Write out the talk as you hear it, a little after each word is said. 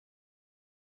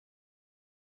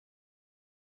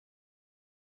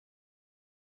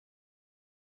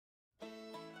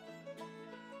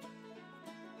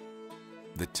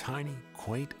The tiny,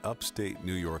 quaint upstate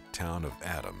New York town of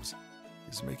Adams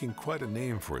is making quite a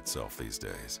name for itself these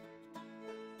days.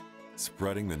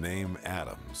 Spreading the name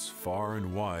Adams far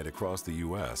and wide across the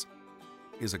U.S.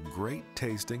 is a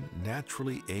great-tasting,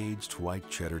 naturally aged white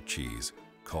cheddar cheese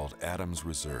called Adams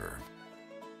Reserve,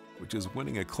 which is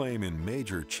winning acclaim in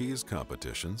major cheese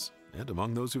competitions and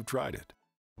among those who've tried it.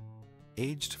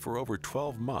 Aged for over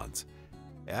 12 months,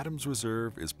 Adams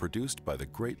Reserve is produced by the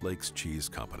Great Lakes Cheese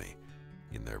Company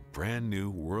in their brand new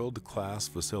world-class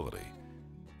facility,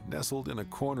 nestled in a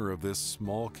corner of this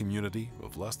small community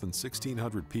of less than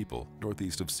 1,600 people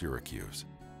northeast of Syracuse.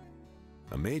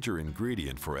 A major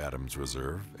ingredient for Adams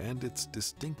Reserve and its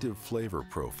distinctive flavor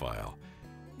profile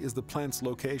is the plant's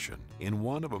location in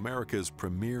one of America's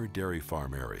premier dairy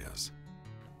farm areas.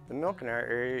 The milk in our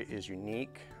area is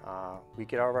unique. We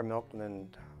get all of our milk within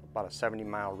about a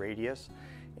 70-mile radius,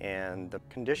 and the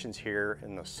conditions here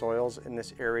in the soils in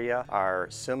this area are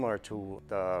similar to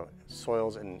the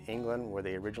soils in England where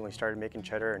they originally started making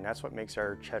cheddar, and that's what makes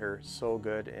our cheddar so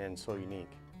good and so unique.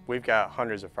 We've got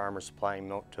hundreds of farmers supplying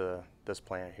milk to this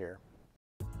plant here.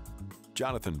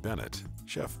 Jonathan Bennett,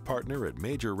 chef partner at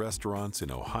major restaurants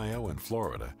in Ohio and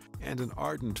Florida, and an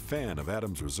ardent fan of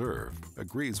Adams Reserve,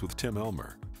 agrees with Tim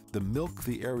Elmer. The milk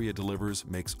the area delivers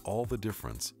makes all the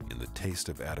difference in the taste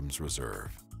of Adams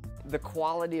Reserve. The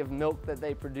quality of milk that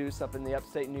they produce up in the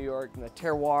upstate New York and the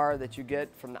terroir that you get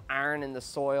from the iron in the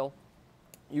soil,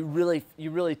 you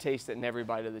really taste it in every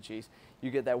bite of the cheese.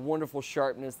 You get that wonderful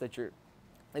sharpness that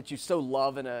you so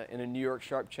love in a New York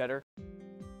sharp cheddar.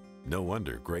 No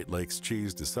wonder Great Lakes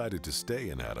Cheese decided to stay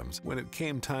in Adams when it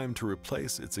came time to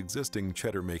replace its existing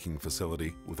cheddar-making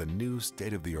facility with a new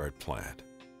state-of-the-art plant.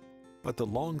 But the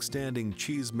long-standing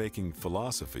cheese-making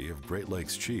philosophy of Great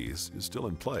Lakes Cheese is still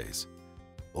in place.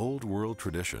 Old world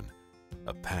tradition,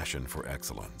 a passion for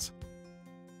excellence.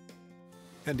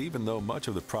 And even though much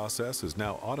of the process is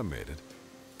now automated,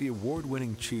 the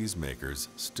award-winning cheesemakers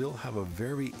still have a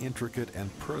very intricate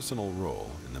and personal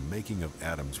role in the making of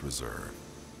Adams Reserve.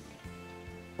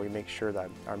 We make sure that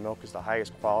our milk is the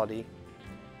highest quality.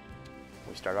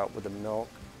 We start out with the milk,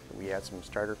 we add some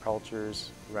starter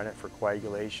cultures, run it for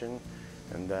coagulation,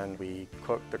 and then we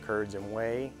cook the curds in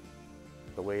whey.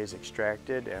 The whey is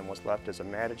extracted, and what's left is a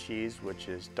matted cheese, which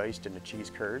is diced into cheese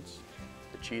curds.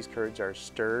 The cheese curds are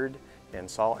stirred and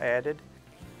salt added,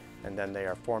 and then they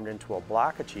are formed into a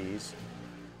block of cheese.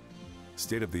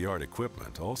 State-of-the-art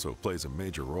equipment also plays a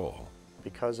major role.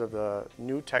 Because of the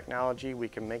new technology, we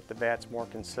can make the vats more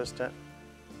consistent.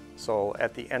 So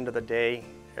at the end of the day,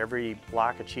 every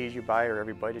block of cheese you buy or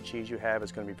every bite of cheese you have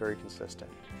is going to be very consistent.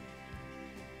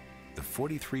 The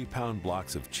 43-pound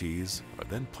blocks of cheese are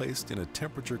then placed in a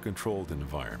temperature-controlled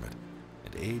environment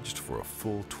and aged for a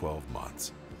full 12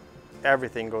 months.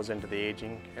 Everything goes into the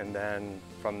aging, and then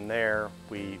from there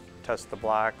we test the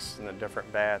blocks in the different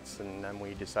vats, and then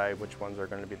we decide which ones are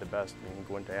going to be the best and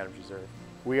go into Adams Reserve.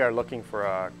 We are looking for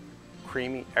a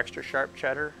creamy, extra sharp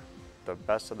cheddar. The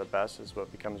best of the best is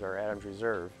what becomes our Adams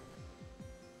Reserve.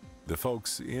 The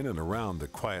folks in and around the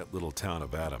quiet little town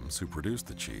of Adams who produce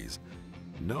the cheese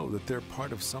know that they're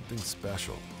part of something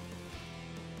special.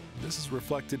 This is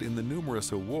reflected in the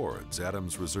numerous awards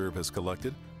Adams Reserve has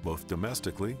collected, both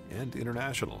domestically and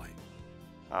internationally.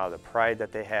 The pride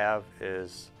that they have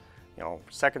is,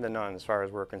 second to none as far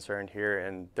as we're concerned here,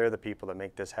 and they're the people that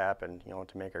make this happen,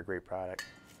 to make our great product.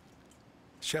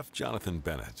 Chef Jonathan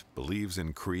Bennett believes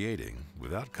in creating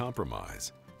without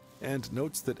compromise and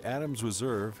notes that Adams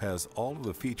Reserve has all of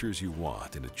the features you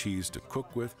want in a cheese to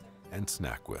cook with and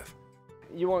snack with.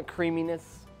 You want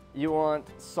creaminess, you want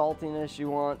saltiness, you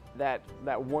want that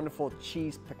wonderful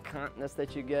cheese piquantness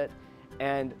that you get,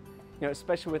 and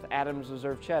especially with Adams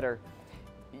Reserve cheddar,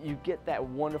 you get that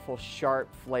wonderful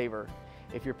sharp flavor.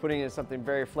 If you're putting it in something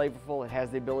very flavorful, it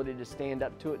has the ability to stand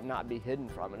up to it and not be hidden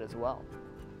from it as well.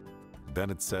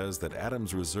 Bennett says that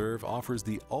Adams Reserve offers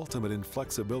the ultimate in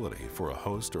flexibility for a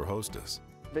host or hostess.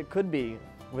 It could be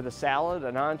with a salad,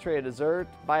 an entree, a dessert,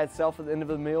 by itself at the end of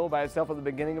the meal, by itself at the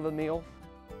beginning of the meal.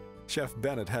 Chef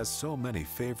Bennett has so many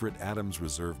favorite Adams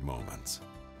Reserve moments.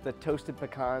 The toasted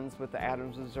pecans with the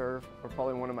Adams Reserve are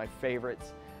probably one of my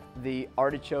favorites. The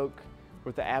artichoke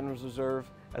with the Adams Reserve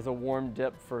as a warm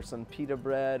dip for some pita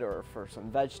bread or for some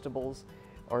vegetables,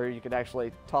 or you could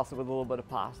actually toss it with a little bit of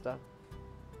pasta.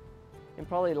 And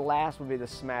probably the last would be the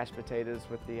smashed potatoes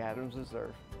with the Adams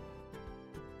Reserve.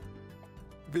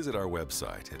 Visit our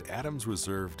website at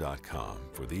adamsreserve.com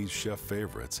for these chef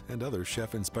favorites and other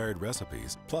chef-inspired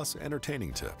recipes, plus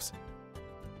entertaining tips.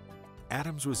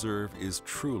 Adams Reserve is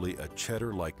truly a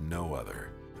cheddar like no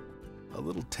other. A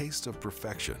little taste of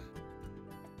perfection.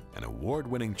 an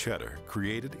award-winning cheddar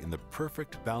created in the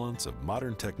perfect balance of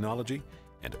modern technology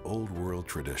and old-world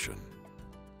tradition.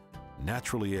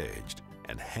 Naturally aged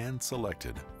and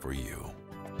hand-selected for you.